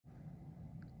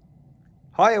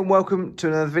Hi and welcome to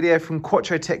another video from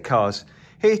Quattro Tech Cars.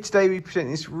 Here today we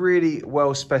present this really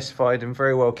well specified and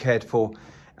very well cared for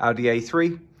Audi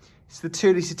A3. It's the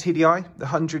 2-litre TDI, the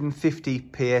 150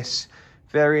 PS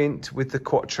variant with the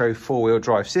Quattro 4-wheel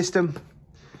drive system.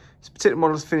 This particular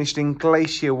model is finished in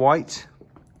glacier white.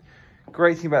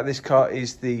 Great thing about this car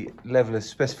is the level of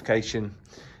specification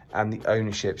and the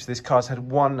ownership. So this car's had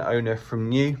one owner from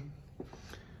new.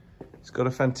 It's got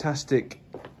a fantastic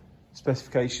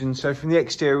specification. So from the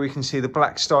exterior we can see the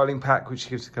black styling pack, which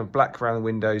gives kind of black around the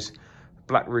windows,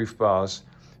 black roof bars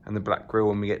and the black grille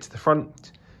when we get to the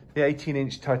front. The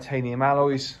 18-inch titanium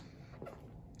alloys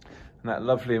and that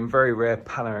lovely and very rare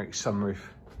panoramic sunroof,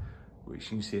 which you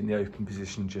can see in the open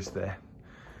position just there.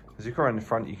 As you come around the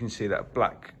front you can see that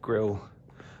black grille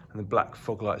and the black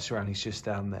fog light surroundings just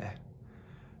down there.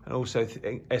 And also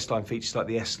S-Line features like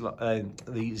the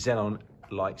xenon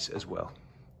lights as well.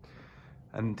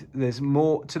 And there's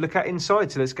more to look at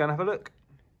inside, so let's go and have a look.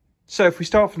 So if we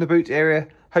start from the boot area,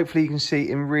 hopefully you can see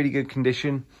in really good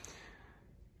condition.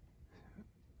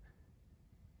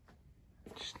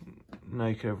 Just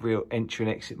no kind of real entry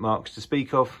and exit marks to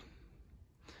speak of.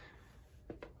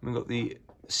 We've got the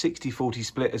 60-40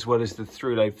 split as well as the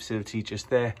through load facility just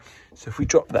there. So if we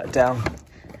drop that down,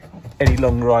 any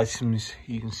longer items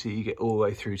you can see you get all the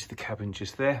way through to the cabin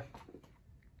just there.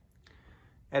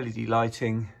 LED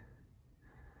lighting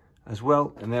as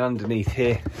well, and then underneath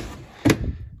here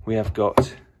we have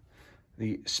got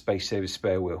the space saver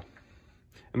spare wheel.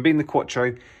 And being the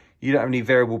Quattro, you don't have any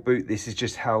variable boot. This is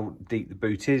just how deep the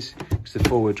boot is, because the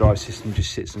four-wheel drive system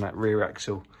just sits on that rear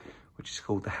axle, which is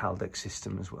called the Haldex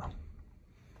system as well.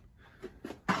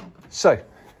 So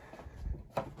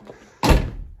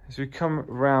as we come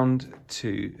round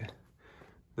to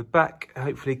the back,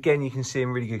 hopefully again you can see in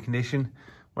really good condition.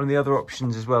 One of the other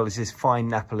options as well is this fine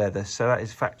Napa leather. So that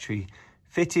is factory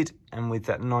fitted and with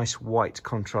that nice white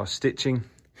contrast stitching.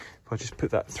 If I just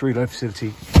put that through load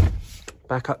facility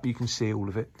back up, you can see all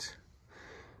of it.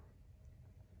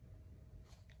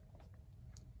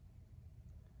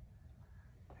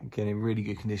 Again, in really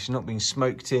good condition, not being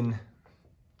smoked in.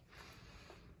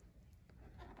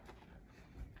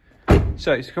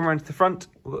 So to come around to the front,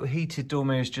 we've got the heated door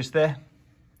mirrors just there.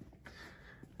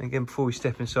 Again, before we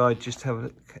step inside, just have a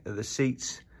look at the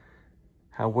seats,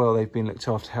 how well they've been looked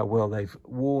after, how well they've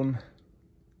worn.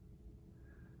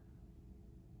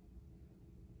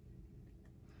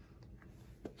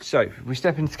 So if we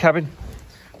step into the cabin,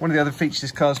 one of the other features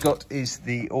this car's got is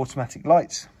the automatic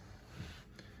lights.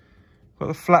 Got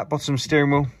the flat bottom steering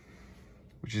wheel,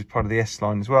 which is part of the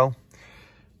S-Line as well.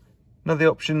 One of the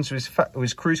options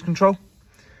was cruise control.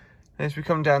 And as we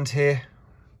come down to here,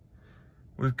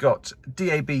 we've got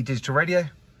DAB digital radio.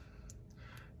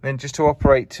 Then just to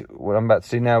operate, what I'm about to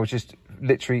do now is just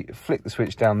literally flick the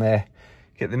switch down there,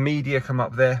 get the media come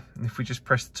up there. And if we just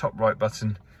press the top right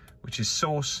button, which is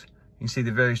source, you can see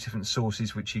the various different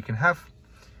sources which you can have.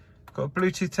 Got a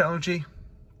Bluetooth technology.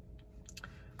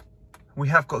 We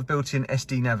have got the built-in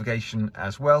SD navigation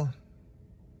as well.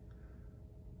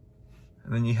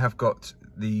 And then you have got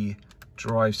the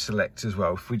drive select as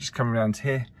well. If we just come around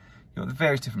here, you've got the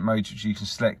various different modes which you can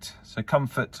select. So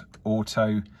comfort,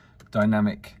 auto,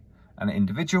 dynamic and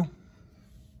individual.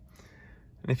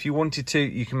 And if you wanted to,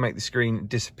 you can make the screen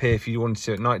disappear if you wanted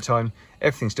to at night time.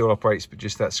 Everything still operates, but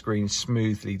just that screen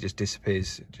smoothly just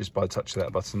disappears just by the touch of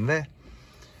that button there.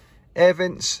 Air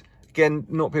vents, again,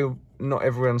 not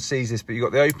everyone sees this, but you've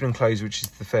got the open and close, which is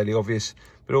the fairly obvious,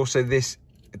 but also this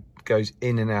goes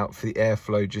in and out for the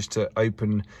airflow just to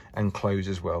open and close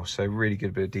as well. So really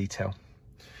good bit of detail.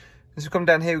 As we come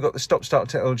down here, we've got the stop-start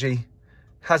technology,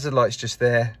 hazard lights just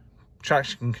there,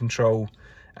 traction control,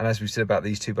 and as we've said about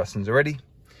these two buttons already.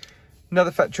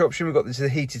 Another factory option, we've got the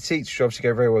heated seats, which obviously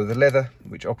go very well with the leather,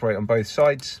 which operate on both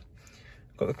sides.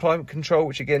 Got the climate control,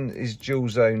 which again is dual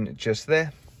zone just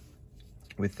there,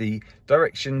 with the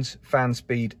directions, fan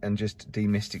speed, and just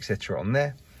demist, etc. on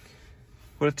there.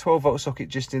 Got a 12-volt socket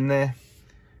just in there.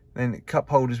 Then cup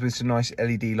holders with some nice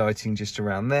LED lighting just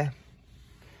around there.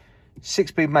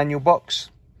 6-speed manual box,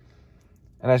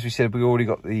 and as we said, we already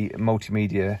got the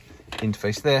multimedia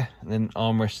interface there, and then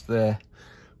armrest there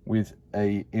with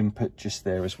a input just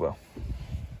there as well.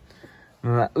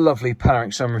 And that lovely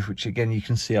panoramic sunroof, which again you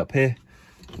can see up here,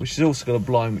 which has also got a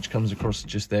blind which comes across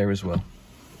just there as well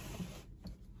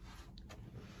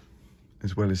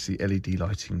as the LED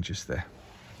lighting just there.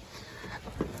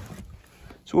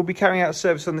 So we'll be carrying out a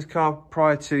service on this car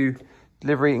prior to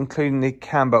delivery, including the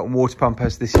cam belt and water pump,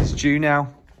 as this is due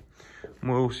now. And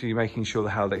we'll also be making sure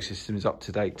the Haldex system is up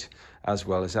to date, as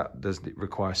well as that does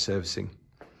require servicing.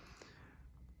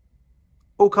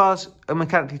 All cars are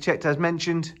mechanically checked as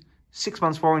mentioned, 6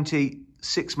 months warranty,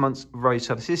 6 months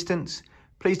roadside assistance.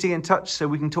 Please do get in touch so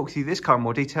we can talk through this car in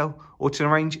more detail or to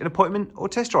arrange an appointment or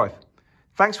test drive.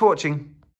 Thanks for watching.